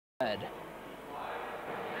third.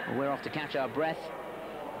 Well, we're off to catch our breath.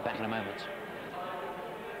 Back in a moment.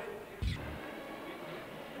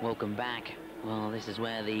 Welcome back. Well, this is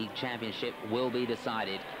where the championship will be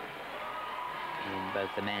decided in both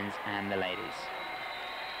the men's and the ladies.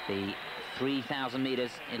 The 3,000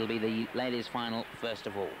 meters, it'll be the ladies' final first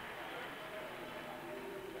of all.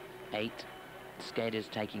 8 skaters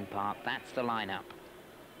taking part. That's the lineup.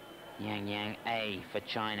 Yang Yang A for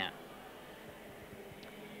China.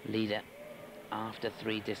 Leader after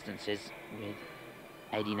 3 distances with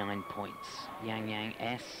 89 points. Yang Yang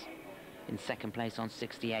S in second place on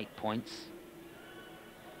 68 points.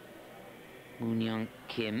 Moon-Young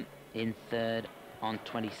Kim in third on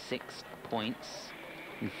 26 points.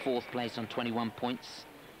 In fourth place on 21 points,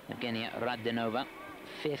 Evgenia Radinova.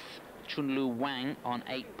 Fifth, Chunlu Wang on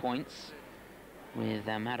 8 points, with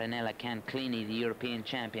Marinella Canclini, the European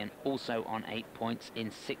champion, also on 8 points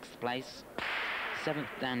in 6th place. 7th,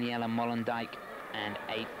 Daniela Mollendijk, and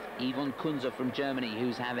 8th, Yvonne Kunze from Germany,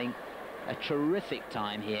 who's having a terrific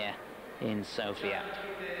time here in Sofia.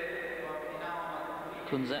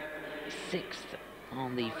 Kunze, 6th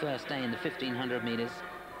on the first day in the 1500 meters,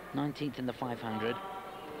 19th in the 500.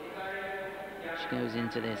 She goes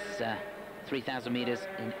into this 3,000 meters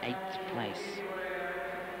in 8th place.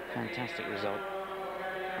 Fantastic result.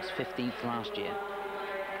 It was 15th last year.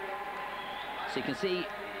 So you can see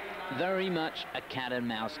very much a cat and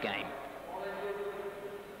mouse game.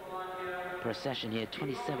 Procession here,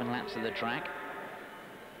 27 laps of the track.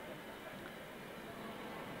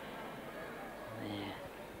 There,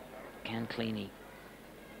 Canclini,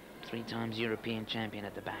 3 times European champion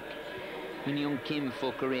at the back. Moon-Young Kim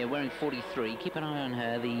for Korea, wearing 43. Keep an eye on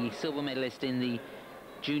her, the silver medalist in the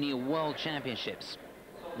Junior World Championships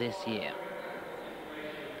this year.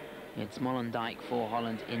 It's Mollendijk for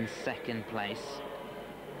Holland in 2nd place.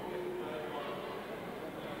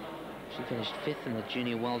 She finished 5th in the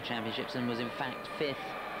Junior World Championships and was in fact 5th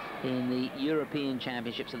in the European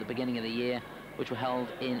Championships at the beginning of the year, which were held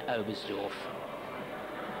in Oberstdorf.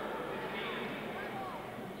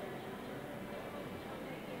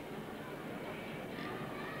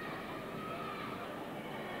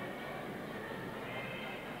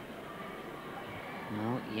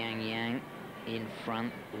 Well, Yang Yang in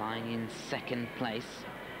front, lying in 2nd place.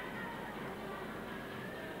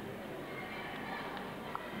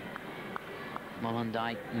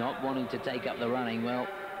 Mollendijk not wanting to take up the running. Well,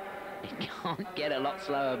 he can't get a lot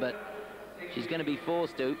slower, but she's going to be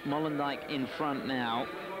forced to. Mollendijk in front now,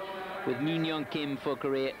 with Moon-Young Kim for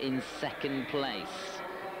Korea in 2nd place.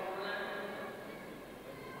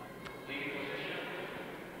 It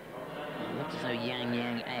looks as though Yang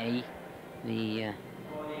Yang A, the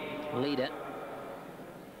leader,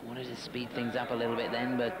 wanted to speed things up a little bit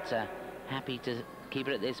then, but happy to keep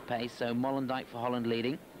it at this pace. So Mollendijk for Holland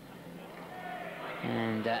leading.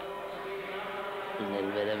 And a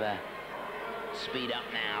little bit of a speed up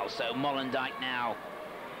now. So Mollendijk now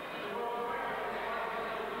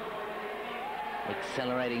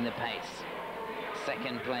accelerating the pace.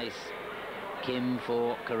 2nd place, Kim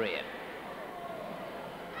for Korea.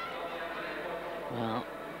 Well,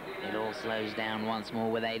 it all slows down once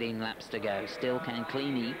more with 18 laps to go. Still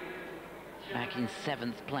Canclini back in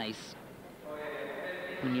 7th place.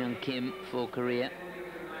 Moon-Young Kim for Korea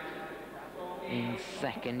in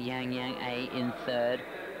 2nd, Yang Yang A in 3rd,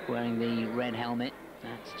 wearing the red helmet.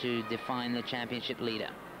 That's to define the championship leader.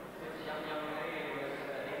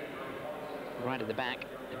 Right at the back,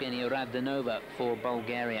 Evgenia Radinova for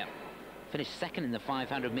Bulgaria. Finished 2nd in the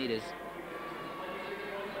 500 meters.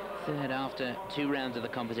 3rd after 2 rounds of the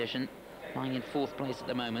competition, lying in 4th place at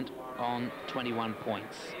the moment on 21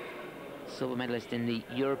 points. Silver medalist in the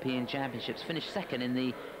European Championships, finished 2nd in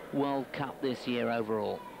the World Cup this year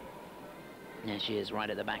overall. There she is, right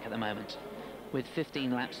at the back at the moment, with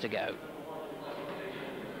 15 laps to go.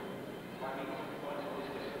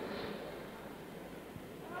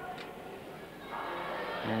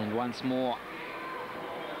 And once more,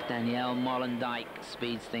 Danielle Mollendijk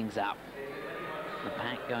speeds things up. The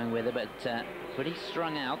pack going with her, but pretty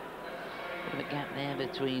strung out. Bit of a gap there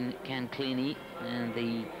between Canclini and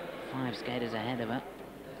the 5 skaters ahead of her.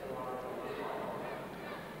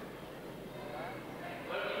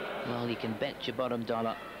 Well, you can bet your bottom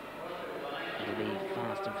dollar it'll be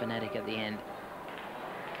fast and frenetic at the end.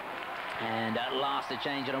 And at last a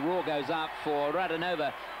change, and a roar goes up for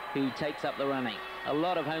Radinova, who takes up the running. A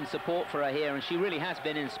lot of home support for her here, and she really has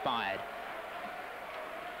been inspired.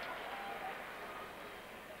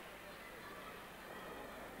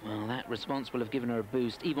 Well, that response will have given her a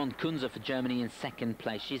boost. Yvonne Kunze for Germany in 2nd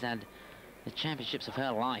place. She's had the championships of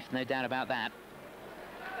her life, no doubt about that.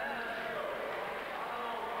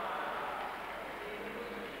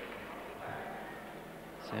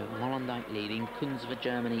 So Molenbeek leading, Kunz for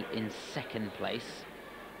Germany in second place.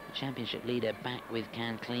 The championship leader back with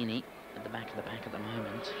Canclini at the back of the pack at the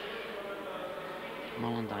moment.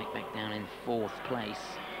 Molenbeek back down in fourth place.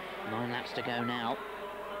 9 laps to go now.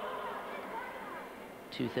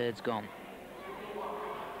 2/3 gone.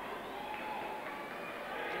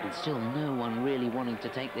 And still no one really wanting to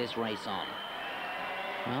take this race on.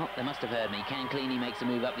 Well, they must have heard me. Canclini makes a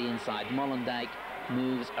move up the inside. Molenbeek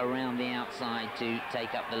moves around the outside to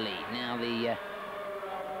take up the lead. Now the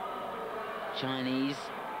Chinese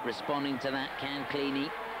responding to that. Canclini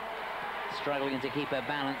struggling to keep her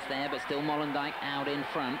balance there, but still Molenbeek out in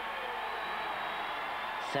front.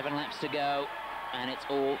 7 laps to go, and it's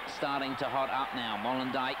all starting to hot up now.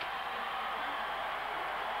 Molenbeek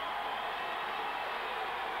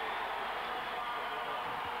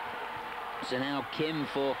so now Kim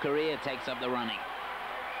for Korea takes up the running.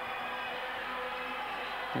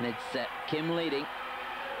 And it's Kim leading.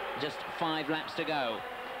 Just 5 laps to go.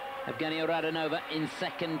 Evgenia Radionova in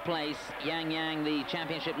second place. Yang Yang, the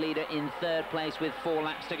championship leader, in third place with 4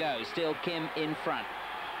 laps to go. Still Kim in front.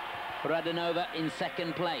 Radionova in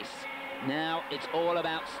second place. Now it's all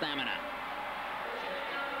about stamina.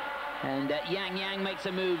 And Yang Yang makes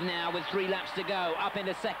a move now with 3 laps to go. Up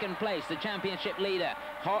into second place, the championship leader.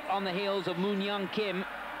 Hot on the heels of Moon Young Kim.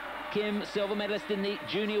 Kim, silver medalist in the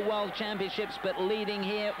Junior World Championships, but leading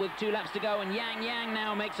here with 2 laps to go. And Yang Yang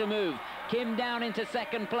now makes a move. Kim down into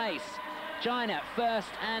second place. China first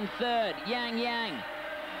and third. Yang Yang.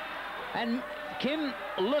 And Kim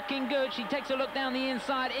looking good. She takes a look down the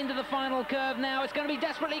inside into the final curve now. It's going to be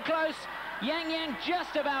desperately close. Yang Yang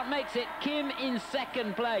just about makes it. Kim in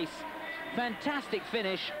second place. Fantastic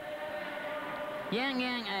finish. Yang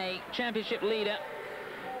Yang, a championship leader.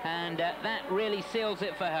 And that really seals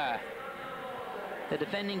it for her. The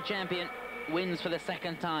defending champion wins for the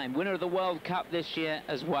second time. Winner of the World Cup this year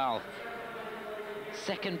as well.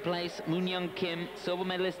 Second place, Moon Young Kim, silver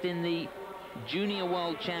medalist in the Junior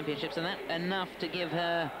World Championships, and that enough to give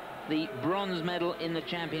her the bronze medal in the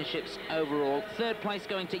championships overall. Third place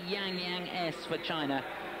going to Yang Yang S for China,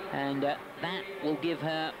 and that will give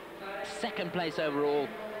her second place overall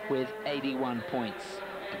with 81 points.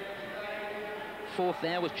 Fourth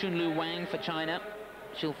there was Chunlu Wang for China.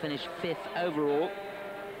 She'll finish 5th overall.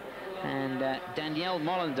 And Danielle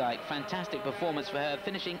Molenbeek, fantastic performance for her,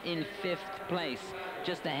 finishing in 5th place,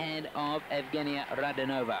 just ahead of Evgenia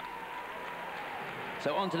Radionova.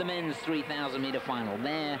 So on to the men's 3,000 metre final.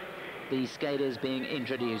 There, the skaters being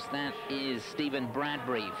introduced. That is Stephen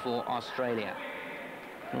Bradbury for Australia,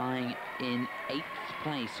 lying in 8th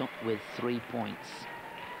place with 3 points.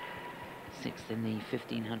 6th in the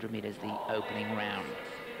 1,500 metres, the opening round.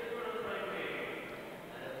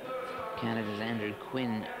 Canada's Andrew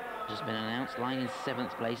Quinn just been announced, lying in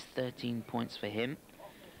 7th place, 13 points for him.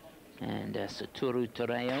 And Satoru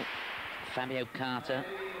Toreo, Fabio Carter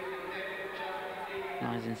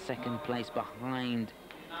lies in 2nd place behind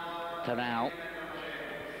Terrell,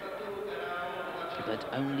 but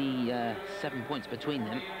only 7 points between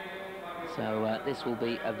them. So this will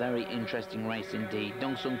be a very interesting race indeed.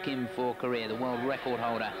 Dong-Sung Kim for Korea, the world record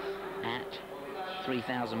holder at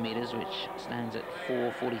 3,000 metres, which stands at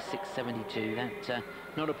 4:46.72. That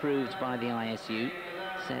not approved by the ISU,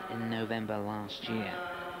 set in November last year.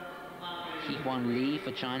 Hee-Hwan Lee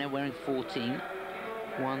for China, wearing 14,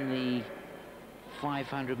 won the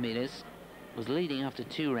 500 metres, was leading after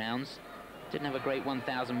 2 rounds, didn't have a great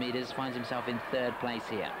 1,000 metres, finds himself in 3rd place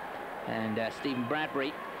here. And Stephen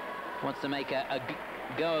Bradbury wants to make a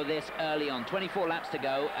go of this early on. 24 laps to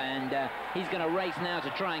go, and he's going to race now to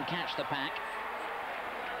try and catch the pack.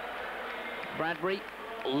 Bradbury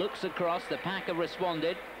looks across, the pack have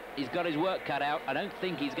responded. He's got his work cut out. I don't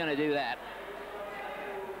think he's going to do that.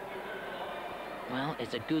 Well,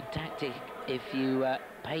 it's a good tactic if you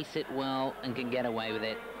pace it well and can get away with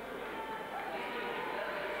it.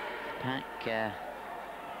 Pack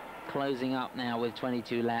closing up now with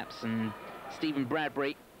 22 laps, and Stephen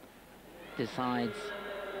Bradbury decides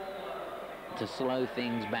to slow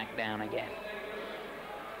things back down again.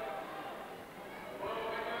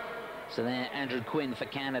 So there, Andrew Quinn for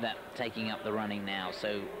Canada taking up the running now.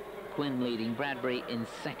 So Quinn leading, Bradbury in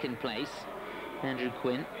 2nd place. Andrew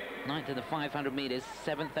Quinn, 9th in the 500 metres,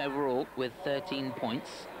 7th overall with 13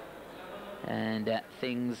 points. And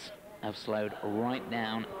things have slowed right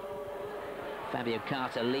down. Fabio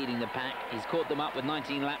Carter leading the pack. He's caught them up with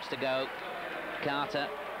 19 laps to go. Carter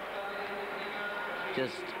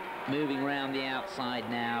just moving around the outside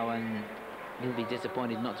now, and he'll be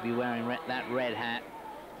disappointed not to be wearing that red hat.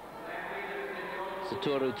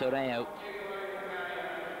 Satoru Toreo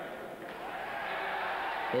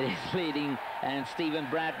It is leading, and Stephen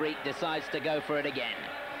Bradbury decides to go for it again.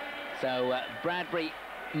 So Bradbury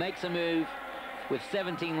makes a move with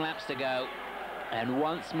 17 laps to go, and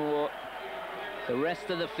once more the rest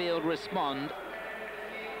of the field respond,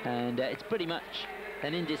 and it's pretty much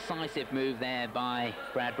an indecisive move there by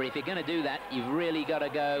Bradbury. If you're going to do that, you've really got to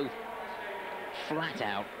go flat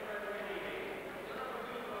out.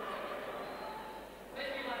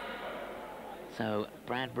 So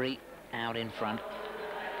Bradbury out in front.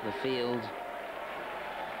 The field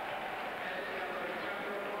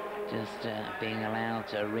just being allowed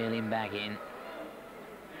to reel him back in.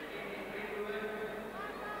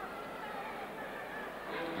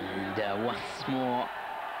 And once more,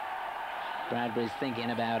 Bradbury's thinking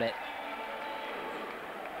about it.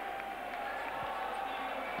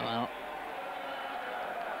 Well,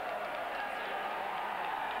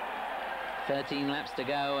 13 laps to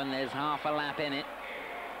go, and there's half a lap in it.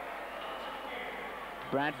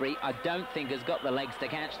 Bradbury, I don't think, has got the legs to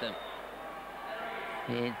catch them.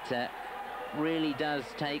 It really does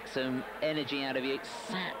take some energy out of you. It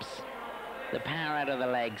saps the power out of the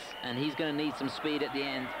legs, and he's going to need some speed at the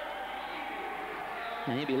end.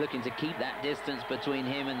 And he'll be looking to keep that distance between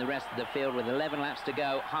him and the rest of the field with 11 laps to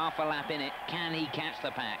go, half a lap in it. Can he catch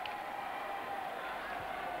the pack?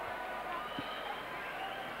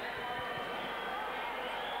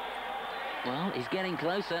 Well, he's getting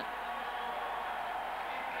closer.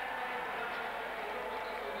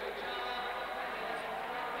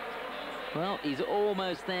 Well, he's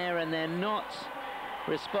almost there, and they're not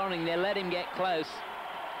responding. They let him get close.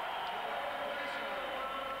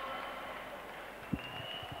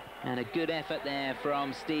 And a good effort there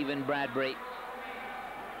from Stephen Bradbury.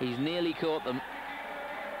 He's nearly caught them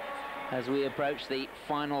as we approach the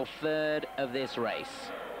final third of this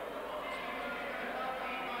race.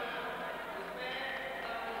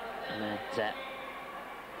 But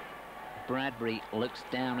Bradbury looks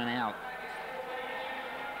down and out.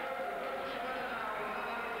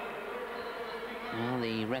 Well,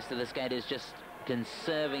 the rest of the skaters just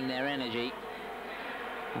conserving their energy.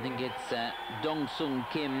 I think it's Dong Sung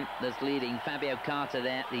Kim that's leading. Fabio Carter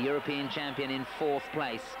there, the European champion, in 4th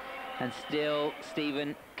place. And still,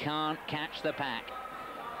 Stephen can't catch the pack.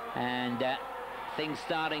 And things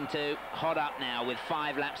starting to hot up now with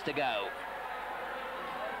 5 laps to go.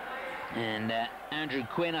 And Andrew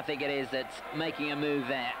Quinn, I think it is, that's making a move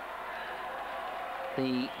there.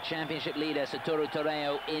 The championship leader, Satoru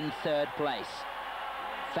Toreo, in 3rd place.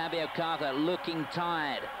 Fabio Carter looking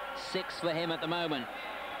tired. 6th for him at the moment.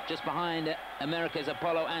 Just behind America's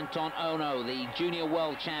Apollo Anton Ono, the junior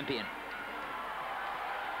world champion.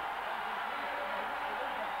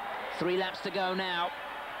 3 laps to go now.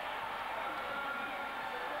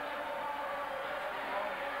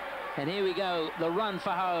 And here we go, the run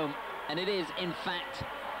for home. And it is, in fact,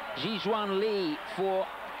 Jijuan Li for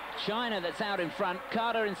China that's out in front.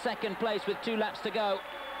 Carter in 2nd place with 2 laps to go.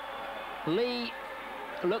 Li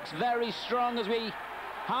looks very strong as we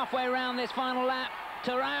halfway around this final lap.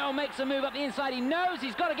 Toreo makes a move up the inside. He knows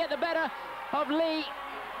he's got to get the better of Li.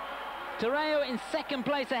 Toreo in 2nd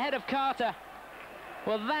place ahead of Carter.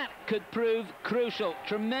 Well, that could prove crucial.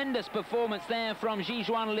 Tremendous performance there from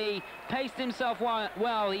Jijuan Li. Paced himself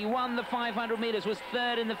well. He won the 500 meters, was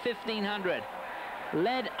 3rd in the 1500.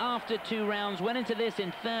 Led after 2 rounds, went into this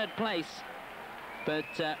in 3rd place. But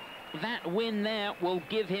that win there will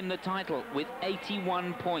give him the title with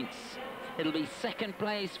 81 points. It'll be 2nd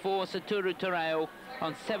place for Satoru Toreo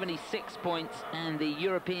on 76 points, and the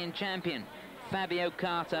European champion, Fabio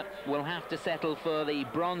Carter, will have to settle for the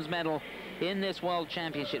bronze medal in this World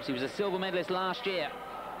Championships. He was a silver medalist last year.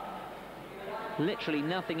 Literally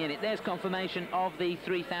nothing in it. There's confirmation of the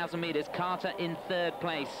 3,000 meters. Carter in 3rd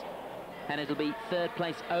place, and it'll be 3rd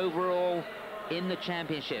place overall in the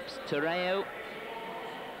championships. Toreo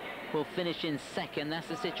will finish in 2nd. That's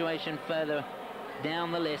the situation further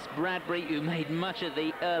down the list. Bradbury, who made much of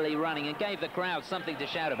the early running and gave the crowd something to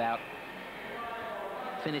shout about,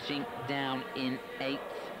 finishing down in 8th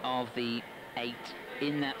of the 8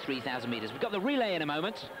 in that 3,000 meters. We've got the relay in a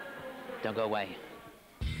moment. Don't go away.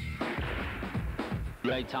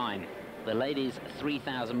 Great time. The ladies'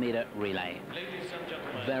 3,000 meter relay. Ladies and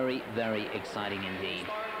gentlemen, very, very exciting indeed.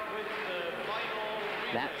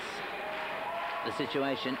 That's the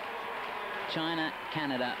situation. China,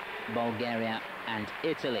 Canada, Bulgaria and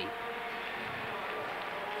Italy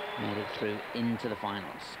made it through into the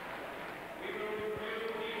finals.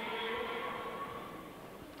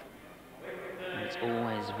 It's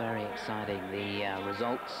always very exciting. The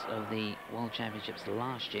results of the World Championships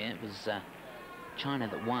last year, it was China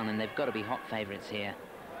that won, and they've got to be hot favourites here.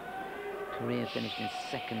 Korea finished in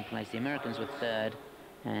 2nd place. The Americans were 3rd.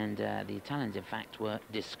 And the Italians, in fact, were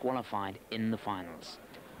disqualified in the finals.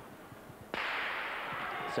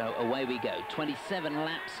 So away we go. 27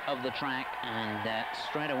 laps of the track, and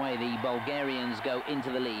straight away the Bulgarians go into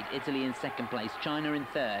the lead. Italy in second place, China in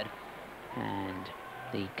third, and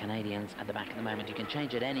the Canadians at the back at the moment. You can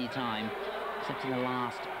change at any time, except in the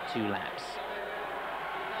last 2 laps.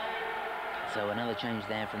 So another change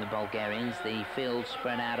there from the Bulgarians. The field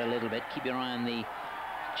spread out a little bit. Keep your eye on the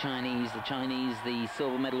Chinese, the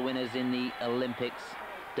silver medal winners in the Olympics,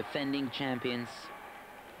 defending champions,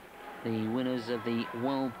 the winners of the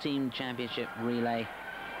World Team Championship relay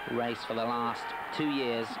race for the last 2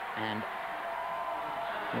 years, and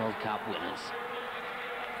World Cup winners.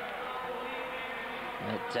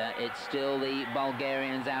 But it's still the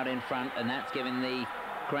Bulgarians out in front, and that's given the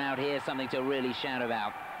crowd here something to really shout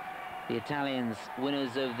about. The Italians,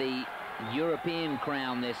 winners of the European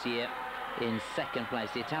crown this year, in second place.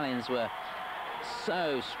 The Italians were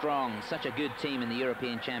so strong, such a good team in the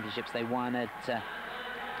European Championships. They won at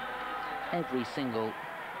every single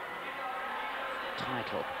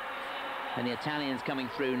title. And the Italians coming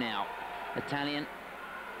through now. Italian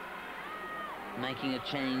making a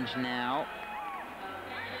change now.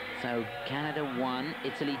 So Canada 1,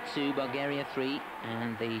 Italy 2, Bulgaria 3,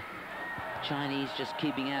 and the Chinese just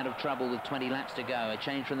keeping out of trouble with 20 laps to go. A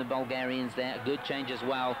change from the Bulgarians there, a good change as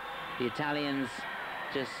well. The Italians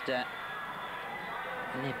just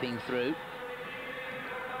nipping through.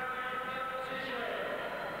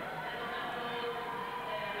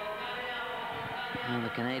 And the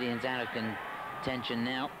Canadians out of contention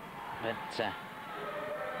now, but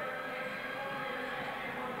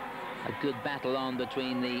a good battle on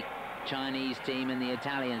between the Chinese team and the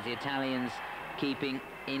Italians. The Italians keeping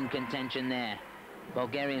in contention there.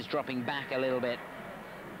 Bulgarians dropping back a little bit.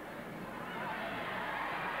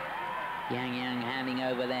 Yang handing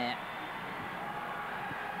over there.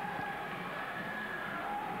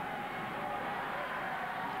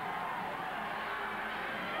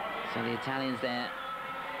 So the Italians there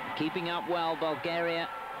keeping up well. Bulgaria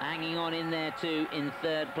hanging on in there too in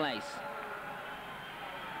third place.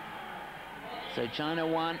 So China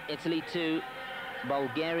 1, Italy 2,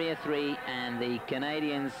 Bulgaria 3, and the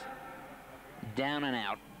Canadians down and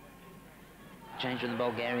out. Change from the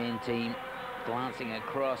Bulgarian team, glancing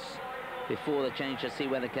across before the change to see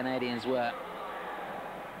where the Canadians were.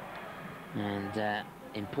 And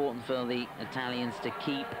important for the Italians to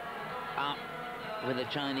keep up with the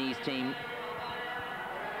Chinese team.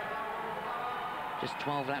 Just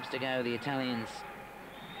 12 laps to go. The Italians,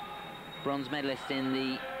 bronze medalists in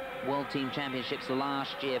the World Team Championships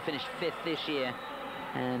last year, finished 5th this year,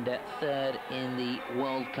 and 3rd in the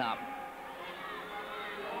World Cup.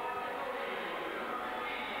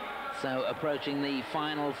 So approaching the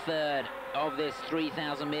final third of this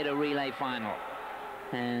 3,000-meter relay final,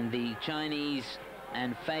 and the Chinese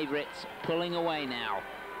and favourites pulling away now.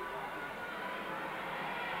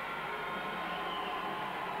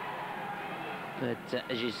 But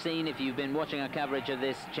as you've seen, if you've been watching our coverage of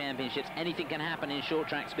this championships, anything can happen in short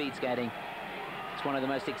track speed skating. It's one of the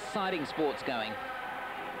most exciting sports going.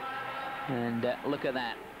 And look at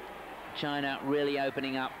that. China really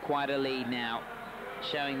opening up quite a lead now,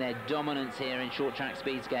 showing their dominance here in short track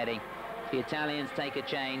speed skating. The Italians take a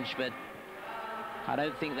change, but I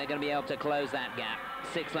don't think they're going to be able to close that gap.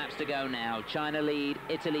 6 laps to go now. China lead,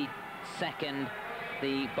 Italy second,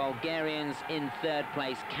 the Bulgarians in third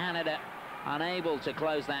place. Canada unable to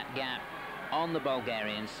close that gap on the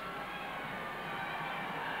Bulgarians.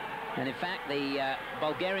 And in fact, the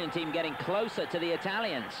Bulgarian team getting closer to the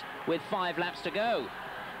Italians with 5 laps to go.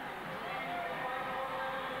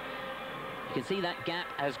 You can see that gap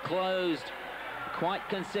has closed quite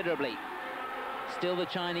considerably. Still the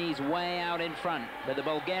Chinese way out in front, but the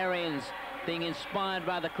Bulgarians being inspired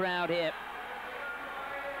by the crowd here.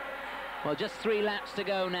 Well, just 3 laps to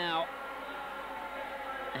go now.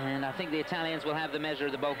 And I think the Italians will have the measure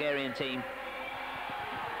of the Bulgarian team.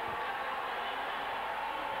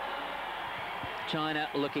 China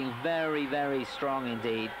looking very, very strong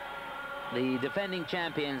indeed. The defending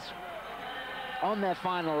champions on their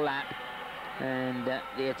final lap. And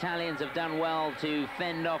the Italians have done well to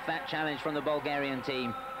fend off that challenge from the Bulgarian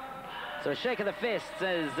team. So a shake of the fists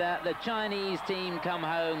as the Chinese team come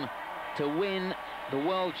home to win the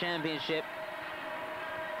World Championship.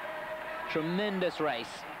 Tremendous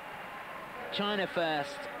race. China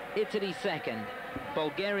first, Italy second,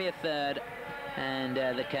 Bulgaria third, and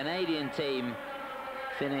the Canadian team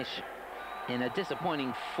finish in a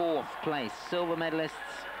disappointing 4th place. Silver medalists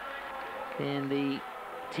in the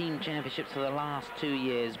team championships for the last 2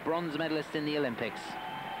 years, bronze medalists in the Olympics.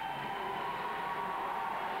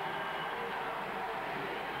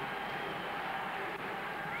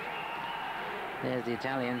 There's the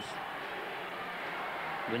Italians,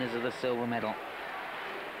 winners of the silver medal.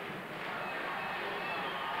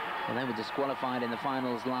 Well, they were disqualified in the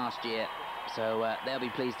finals last year, so they'll be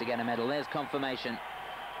pleased to get a medal. There's confirmation,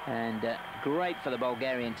 and great for the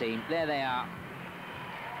Bulgarian team. There they are.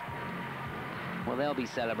 Well, they'll be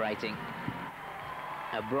celebrating.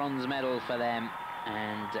 A bronze medal for them,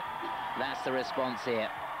 and that's the response here.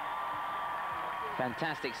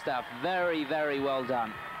 Fantastic stuff. Very, very well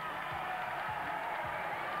done.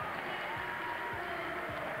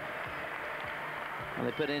 Well,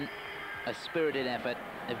 they put in a spirited effort.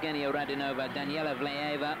 Evgenia Radinova, Daniela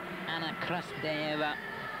Vleeva, Anna Krasteeva,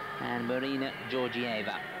 and Marina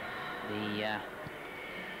Georgieva, the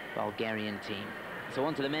Bulgarian team. So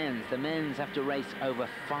on to the men's. The men's have to race over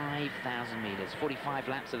 5,000 meters, 45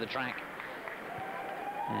 laps of the track.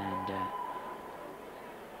 And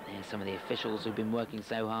there's some of the officials who've been working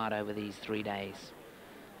so hard over these 3 days.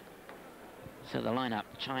 So the lineup: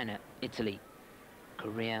 China, Italy,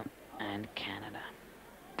 Korea, and Canada.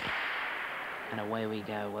 And away we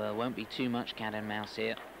go. Well, there won't be too much cat and mouse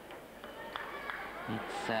here.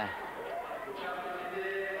 It's a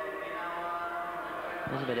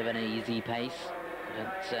little bit of an easy pace,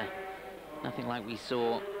 but nothing like we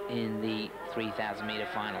saw in the 3,000 meter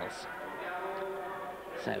finals.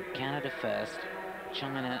 So Canada first,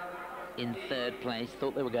 China in third place.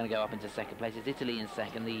 Thought they were going to go up into second place. It's Italy in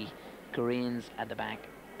second, the Koreans at the back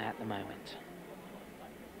at the moment.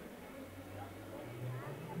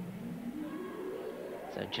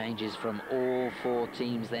 So changes from all 4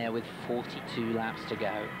 teams there with 42 laps to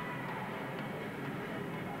go.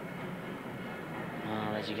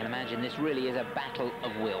 Well, as you can imagine, this really is a battle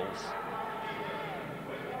of wills.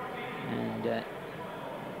 And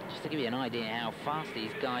just to give you an idea how fast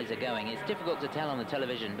these guys are going, it's difficult to tell on the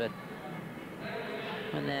television, but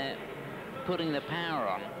when they're putting the power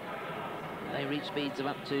on, they reach speeds of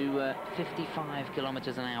up to 55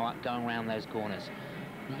 kilometers an hour going around those corners.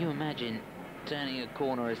 Can you imagine turning a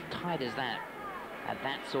corner as tight as that at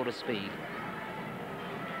that sort of speed?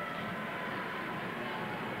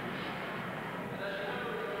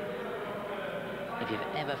 If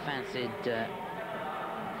you've ever fancied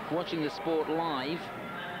watching the sport live,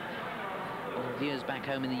 viewers back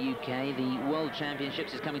home in the UK, the World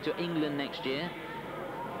Championships is coming to England next year.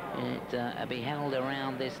 It'll be held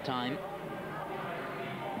around this time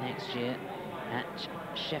next year at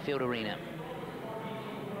Sheffield Arena.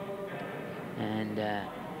 And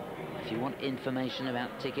if you want information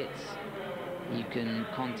about tickets, you can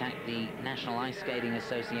contact the National Ice Skating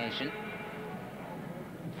Association.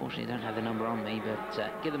 Unfortunately, I don't have the number on me,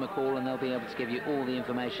 but give them a call and they'll be able to give you all the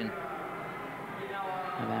information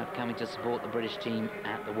about coming to support the British team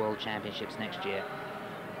at the World Championships next year.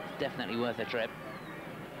 It's definitely worth a trip.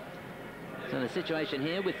 So the situation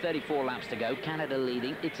here with 34 laps to go: Canada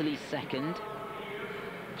leading, Italy second,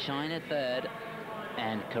 China third,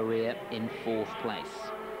 and Korea in 4th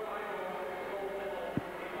place.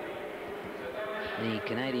 The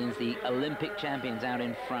Canadians, the Olympic champions, out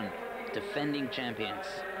in front, defending champions.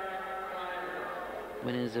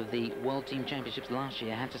 Winners of the World Team Championships last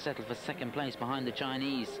year had to settle for 2nd place behind the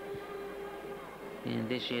Chinese in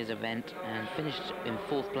this year's event and finished in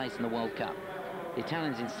 4th place in the World Cup. The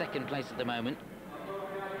Italians in 2nd place at the moment.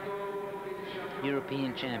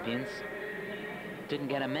 European champions. Didn't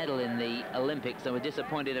get a medal in the Olympics, so we're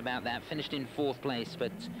disappointed about that. Finished in 4th place,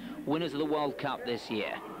 but winners of the World Cup this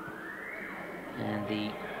year. And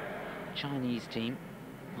the Chinese team,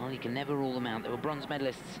 well, you can never rule them out. They were bronze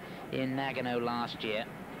medalists in Nagano last year.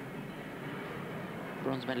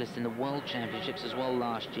 Bronze medalists in the World Championships as well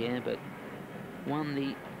last year, but won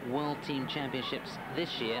the World Team Championships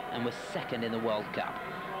this year and was 2nd in the World Cup.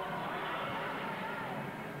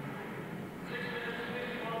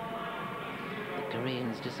 The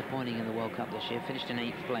Koreans disappointing in the World Cup this year, finished in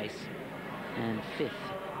 8th place and 5th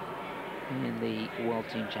in the World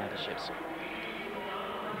Team Championships.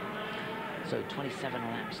 So 27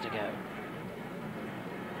 laps to go.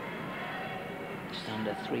 Just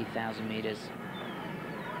under 3,000 meters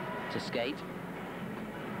to skate.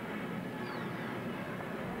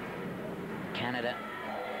 Canada,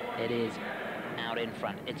 it is out in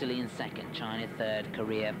front. Italy in 2nd, China 3rd,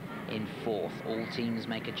 Korea in 4th. All teams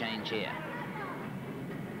make a change here.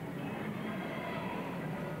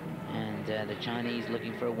 And the Chinese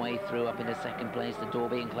looking for a way through up into 2nd place, the door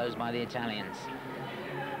being closed by the Italians.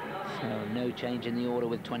 So no change in the order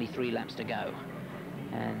with 23 laps to go.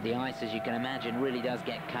 And the ice, as you can imagine, really does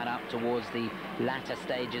get cut up towards the latter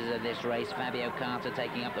stages of this race. Fabio Carter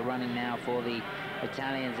taking up the running now for the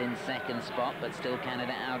Italians in 2nd spot, but still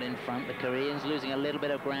Canada out in front. The Koreans losing a little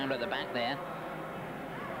bit of ground at the back there.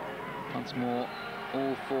 Once more,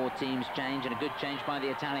 all four teams change, and a good change by the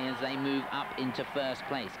Italians. They move up into first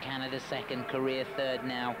place. Canada second, Korea third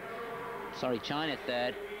now. Sorry, China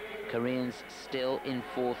third. Koreans still in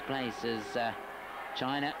fourth place as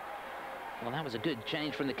China. Well, that was a good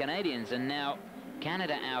change from the Canadians, and now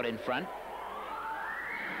Canada out in front.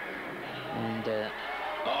 And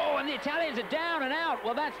oh, and the Italians are down and out.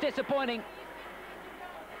 Well, that's disappointing.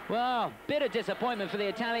 Well, bit of disappointment for the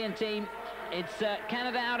Italian team. It's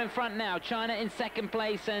Canada out in front now, China in second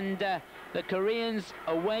place, and the Koreans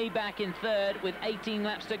are way back in third with 18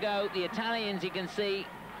 laps to go. The Italians, you can see,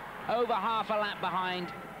 over half a lap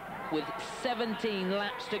behind with 17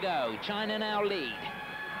 laps to go. China now lead.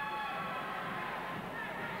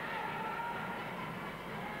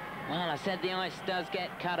 Well, I said the ice does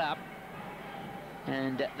get cut up,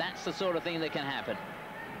 and that's the sort of thing that can happen.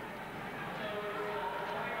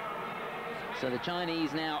 So the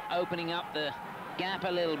Chinese now opening up the gap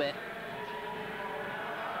a little bit.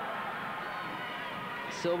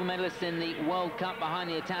 Silver medalists in the World Cup behind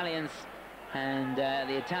the Italians, and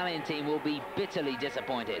the Italian team will be bitterly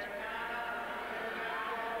disappointed.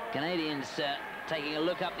 Canadians taking a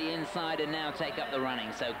look up the inside and now take up the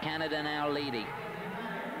running. So Canada now leading.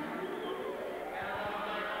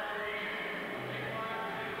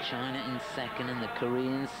 China in second, and the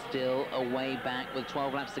Koreans still a way back with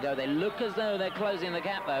 12 laps to go. They look as though they're closing the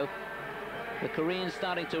gap, though. The Koreans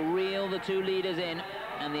starting to reel the two leaders in,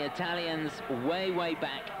 and the Italians way, way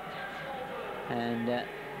back. And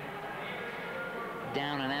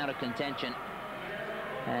down and out of contention.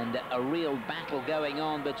 And a real battle going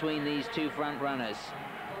on between these two front runners.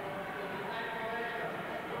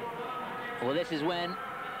 Well, this is when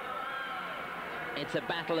it's a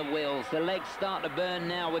battle of wills. The legs start to burn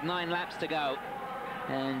now with 9 laps to go.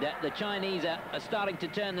 And the Chinese are starting to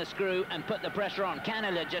turn the screw and put the pressure on.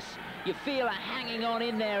 Canada just, you feel, are hanging on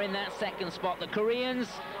in there in that second spot. The Koreans,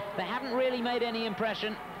 they haven't really made any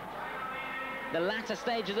impression. The latter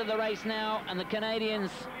stages of the race now, and the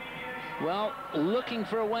Canadians, well, looking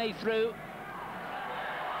for a way through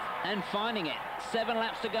and finding it. 7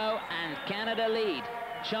 laps to go, and Canada lead.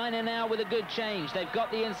 China now with a good change. They've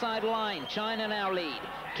got the inside line. China now lead.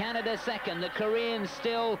 Canada second. The Koreans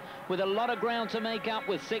still with a lot of ground to make up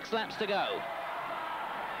with 6 laps to go.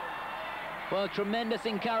 Well, tremendous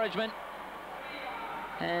encouragement.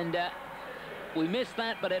 And we missed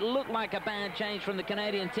that, but it looked like a bad change from the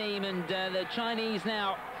Canadian team, and the Chinese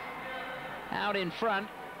now out in front.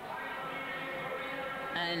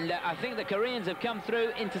 And I think the Koreans have come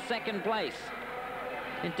through into second place.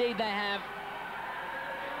 Indeed, they have.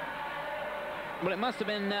 Well, it must have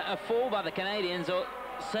been a fall by the Canadians, or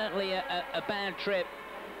certainly a bad trip.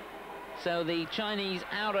 So the Chinese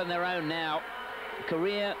out on their own now.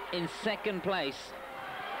 Korea in second place.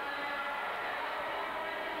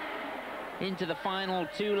 Into the final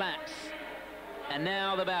 2 laps. And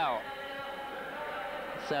now the bell.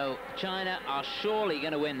 So China are surely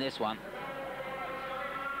going to win this one.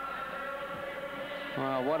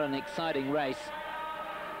 Well, what an exciting race.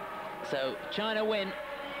 So China win.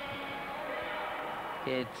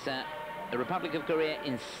 It's the Republic of Korea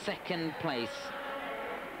in second place.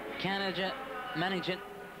 Canada managing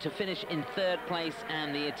to finish in third place,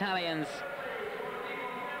 and the Italians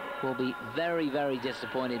will be very, very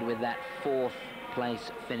disappointed with that 4th place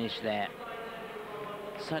finish there.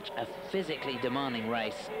 Such a physically demanding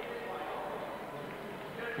race.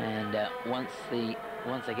 And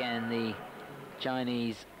once again, the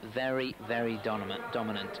Chinese very, very dominant.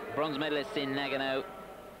 Bronze medalists in Nagano.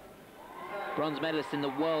 Bronze medalists in the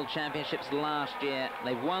World Championships last year.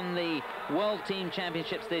 They've won the World Team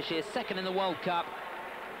Championships this year, second in the World Cup.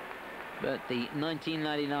 But the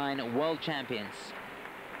 1999 World Champions,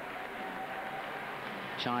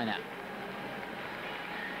 China.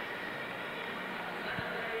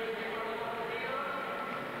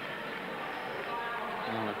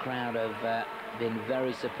 Well, the crowd have been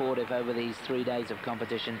very supportive over these 3 days of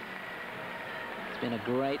competition. It's been a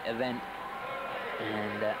great event.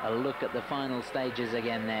 And a look at the final stages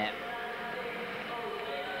again there.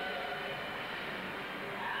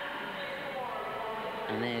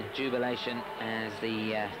 And their jubilation as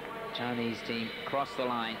the Chinese team cross the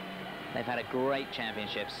line. They've had a great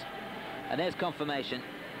championships. And there's confirmation.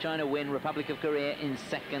 China win, Republic of Korea in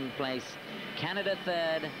second place, Canada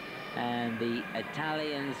third, and the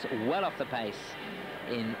Italians well off the pace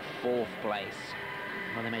in 4th place.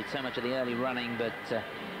 Well, they made so much of the early running, but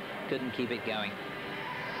couldn't keep it going.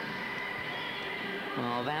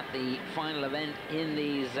 Well, that the final event in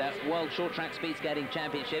these World Short Track Speed Skating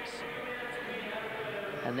Championships.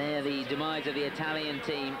 And there the demise of the Italian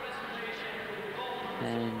team.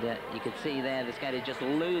 And you can see there the skater just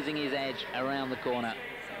losing his edge around the corner.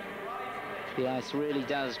 The ice really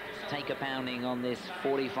does take a pounding on this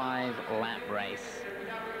 45-lap race.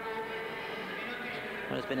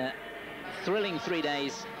 Well, it's been a thrilling 3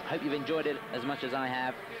 days. Hope you've enjoyed it as much as I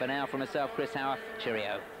have. For now, from myself, Chris Hauer,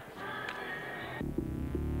 cheerio.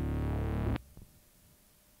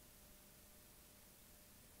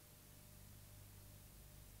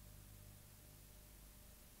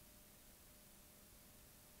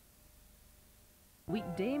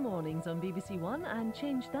 Weekday mornings on BBC One, and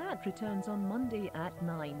Change That returns on Monday at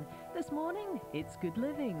 9. This morning, it's Good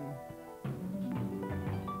Living.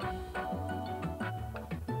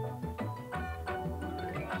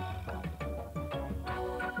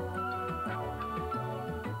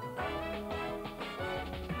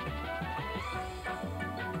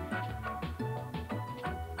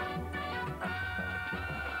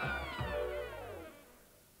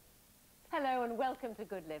 Hello and welcome to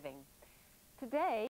Good Living. Today